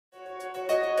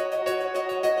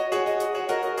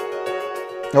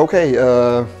Okay,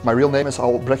 my real name is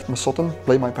Albrecht Messotten,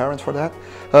 blame my parents for that.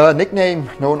 Nickname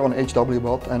known on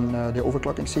HWBOT and the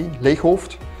overclocking scene,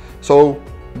 Leeghoofd. So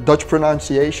Dutch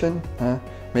pronunciation,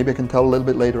 maybe I can tell a little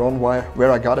bit later on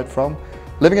where I got it from.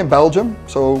 Living in Belgium,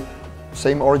 so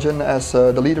same origin as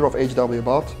the leader of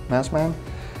HWBOT, Massman.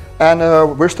 And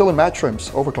we're still in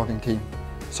Madshrimps Overclocking Team.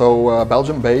 So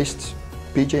Belgium based,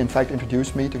 PJ in fact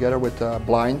introduced me together with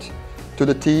Blind to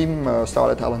the team,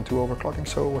 started LN2 overclocking,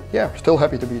 so yeah, still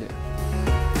happy to be there.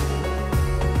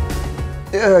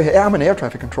 Yeah, I'm an air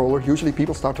traffic controller. Usually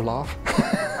people start to laugh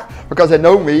because they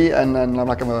know me and I'm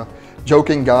a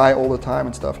joking guy all the time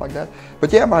and stuff like that.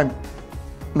 But yeah, my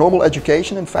normal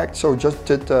education in fact, so just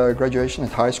did graduation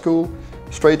at high school,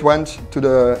 straight went to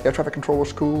the air traffic controller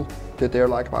school, did there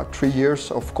like about 3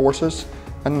 years of courses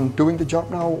and doing the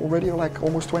job now already like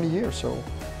almost 20 years, so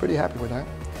pretty happy with that.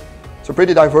 It's a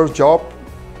pretty diverse job,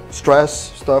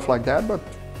 stress, stuff like that, but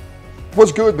it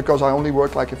was good because I only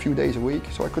worked like a few days a week,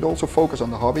 so I could also focus on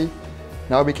the hobby.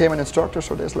 Now I became an instructor,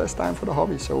 so there's less time for the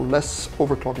hobby, so less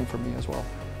overclocking for me as well.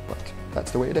 But that's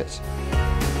the way it is.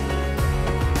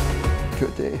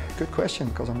 Good question,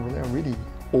 because I'm really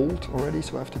old already,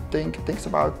 so I have to think. I think it's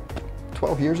about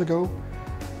 12 years ago.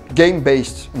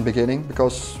 Game-based in the beginning,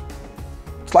 because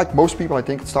it's like most people I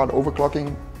think start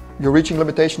overclocking. You're reaching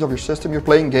limitations of your system, you're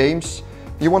playing games,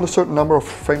 you want a certain number of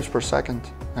frames per second.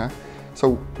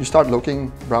 So you start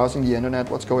looking, browsing the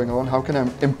internet, what's going on, how can I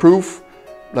improve,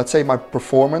 let's say, my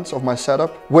performance of my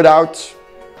setup without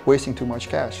wasting too much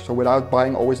cash, so without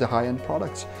buying always the high-end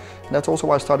products. And that's also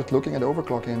why I started looking at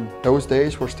overclocking. In those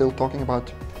days we're still talking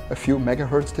about a few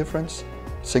megahertz difference,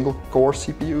 single core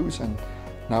CPUs, and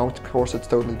now of course it's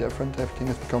totally different. Everything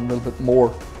has become a little bit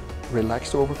more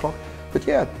relaxed to overclock. But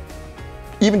yeah,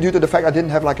 even due to the fact I didn't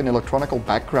have like an electronical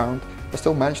background, I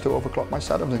still managed to overclock my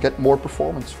setup and get more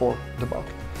performance for the buck.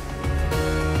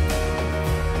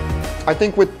 I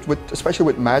think especially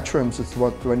with Madshrimps, it's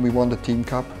when we won the Team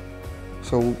Cup.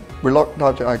 So we're not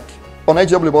like, on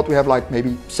HWBOT we have like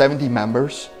maybe 70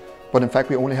 members, but in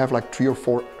fact we only have like 3 or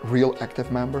 4 real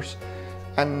active members.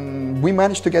 And we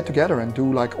managed to get together and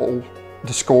do like all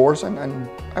the scores and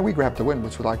we grabbed the win,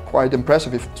 which was like quite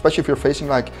impressive, especially if you're facing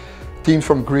like teams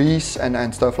from Greece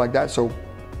and stuff like that. So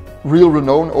real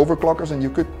renowned overclockers, and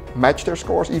you could match their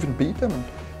scores, even beat them and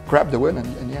grab the win.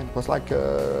 And yeah, it was like,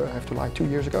 I have to lie, 2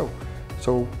 years ago.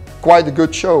 So quite a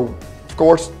good show. Of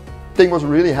course, thing was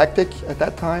really hectic at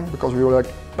that time because we were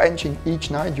like benching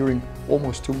each night during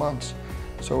almost 2 months.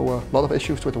 So a lot of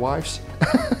issues with the wives,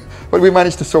 but we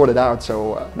managed to sort it out.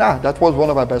 So that was one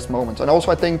of my best moments. And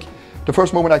also I think the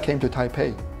first moment I came to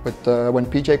Taipei, with when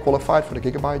PJ qualified for the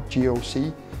Gigabyte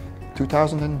GOC,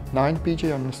 2009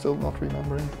 PJ, I'm still not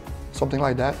remembering, something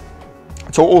like that.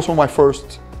 So also my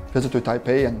first visit to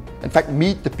Taipei, and in fact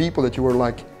meet the people that you were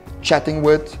like chatting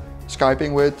with,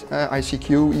 Skyping with,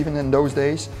 ICQ even in those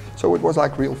days. So it was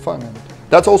like real fun, and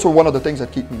that's also one of the things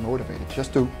that keep me motivated,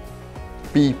 just to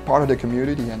be part of the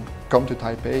community and come to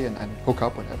Taipei and hook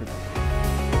up with everybody.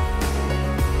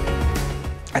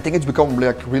 I think it's become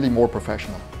like really more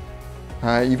professional.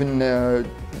 Even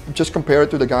just compared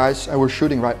to the guys I was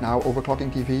shooting right now,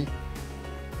 OverClocking-TV.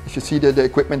 If you see the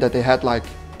equipment that they had like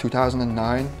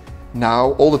 2009,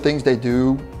 now all the things they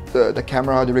do, the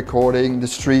camera, the recording, the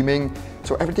streaming,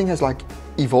 so everything has like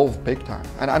evolved big time.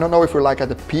 And I don't know if we're like at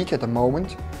the peak at the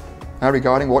moment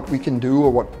regarding what we can do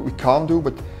or what we can't do,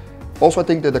 but also I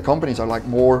think that the companies are like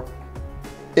more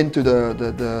into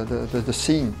the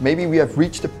scene. Maybe we have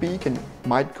reached the peak and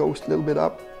might go a little bit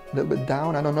up, a little bit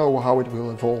down. I don't know how it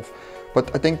will evolve.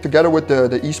 But I think together with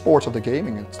the esports of the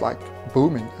gaming, it's like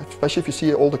booming. Especially if you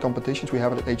see all the competitions we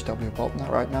have at HWBOT now,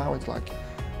 right now, it's like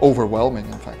overwhelming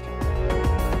in fact.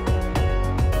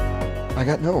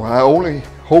 I only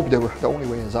hope the only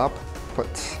way is up,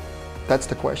 but that's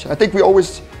the question. I think we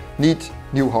always need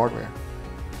new hardware.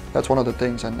 That's one of the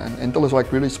things, and Intel is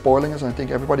like really spoiling us, and I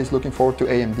think everybody's looking forward to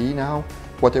AMD now,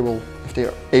 what they will, if they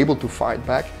are able to fight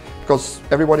back, because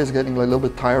everybody's getting a little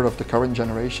bit tired of the current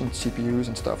generation CPUs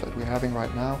and stuff that we're having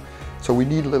right now. So we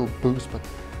need a little boost, but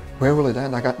where will it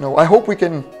end? I hope we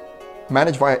can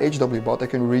manage via HWBOT, they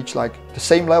can reach like the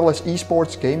same level as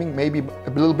esports gaming, maybe a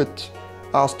little bit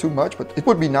asked too much, but it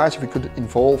would be nice if we could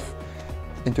evolve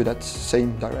into that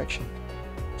same direction.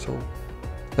 So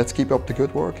let's keep up the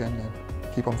good work and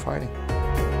keep on fighting.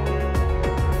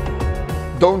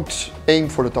 Don't aim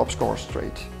for the top score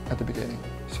straight at the beginning.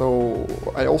 So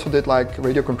I also did like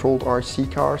radio controlled RC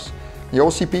cars. You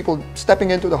also see people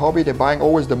stepping into the hobby, they're buying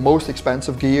always the most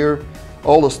expensive gear,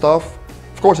 all the stuff.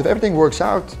 Of course, if everything works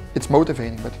out, it's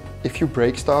motivating, but if you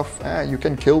break stuff, you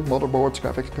can kill motherboards,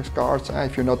 graphics cards,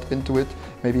 if you're not into it,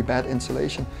 maybe bad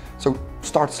insulation. So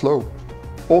start slow.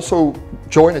 Also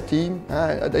join a team.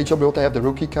 At HWBOT they have the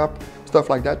Rookie Cup, stuff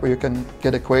like that, where you can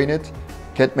get acquainted,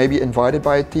 get maybe invited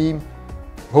by a team,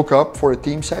 hook up for a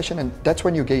team session, and that's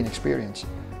when you gain experience.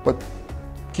 But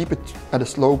keep it at a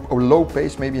slow or low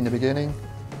pace maybe in the beginning,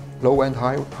 low-end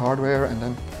hardware, and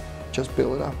then just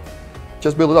build it up.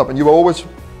 Just build it up, and you will always,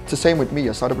 it's the same with me.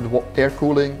 I started with air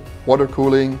cooling, water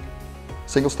cooling,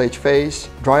 single stage phase,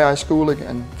 dry ice cooling,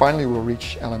 and finally we'll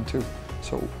reach LN2.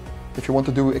 So if you want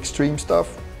to do extreme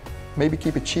stuff, maybe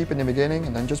keep it cheap in the beginning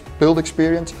and then just build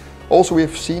experience. Also,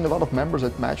 we've seen a lot of members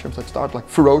at Madshrimps that start like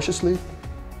ferociously,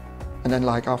 and then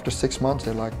like after 6 months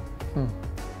they're like,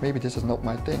 maybe this is not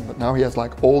my thing. But now he has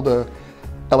like all the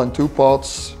LN2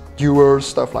 pots, viewers,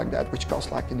 stuff like that, which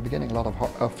cost like in the beginning a lot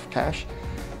of cash.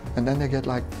 And then they get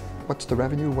like, what's the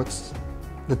revenue? What's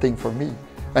the thing for me?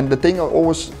 And the thing I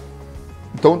always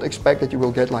don't expect that you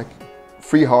will get like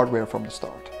free hardware from the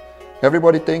start.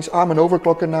 Everybody thinks, I'm an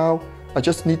overclocker now. I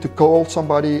just need to call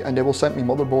somebody and they will send me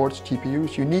motherboards,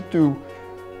 GPUs. You need to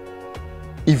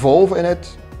evolve in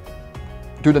it,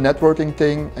 do the networking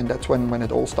thing, and that's when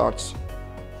it all starts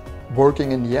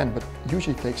working in the end. But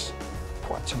usually it takes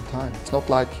quite some time. It's not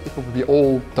like it will be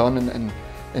all done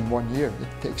in 1 year.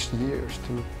 It takes years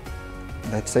to,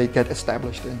 let's say, get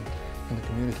established in the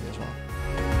community as well.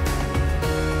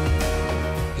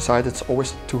 Besides, it's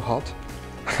always too hot.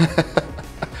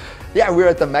 Yeah, we're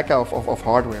at the mecca of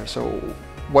hardware, so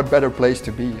what better place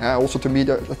to be? Also to meet,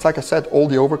 it's like I said, all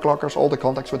the overclockers, all the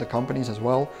contacts with the companies as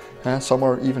well. Some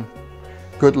are even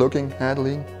good looking,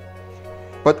 handling.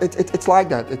 But it's like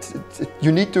that.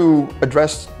 You need to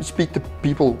speak to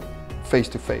people face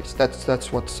to face.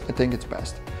 That's what I think it's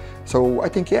best. So I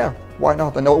think, yeah, why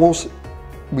not? And also,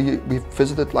 we've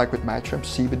visited like with Madshrimps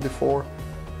CeBIT before.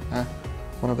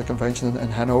 One of the conventions in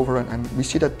Hanover, and we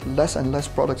see that less and less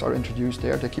products are introduced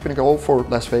there. They're keeping it all for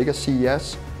Las Vegas,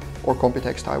 CES, or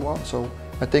Computex Taiwan. So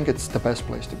I think it's the best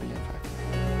place to be, in fact.